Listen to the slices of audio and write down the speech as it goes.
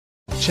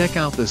Check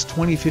out this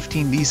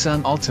 2015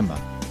 Nissan Altima.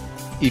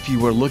 If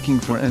you are looking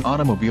for an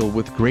automobile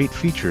with great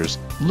features,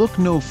 look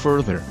no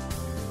further.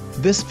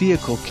 This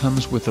vehicle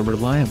comes with a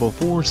reliable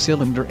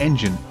 4-cylinder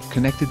engine,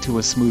 connected to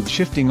a smooth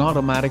shifting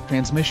automatic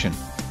transmission.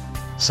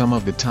 Some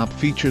of the top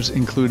features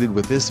included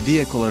with this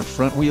vehicle are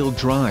front-wheel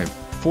drive,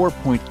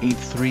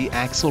 4.83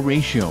 axle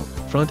ratio,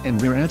 front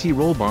and rear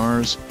anti-roll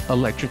bars,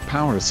 electric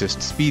power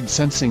assist speed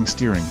sensing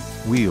steering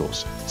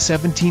wheels,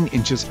 17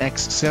 inches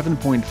x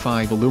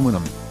 7.5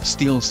 aluminum,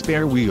 steel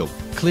spare wheel,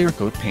 clear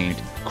coat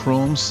paint,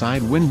 chrome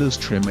side windows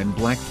trim and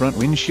black front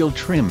windshield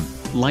trim,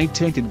 light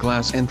tinted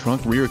glass and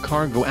trunk rear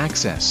cargo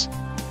access.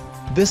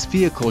 This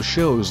vehicle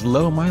shows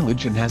low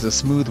mileage and has a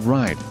smooth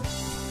ride.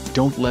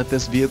 Don't let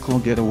this vehicle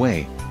get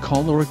away.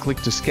 Call or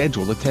click to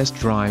schedule a test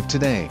drive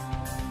today.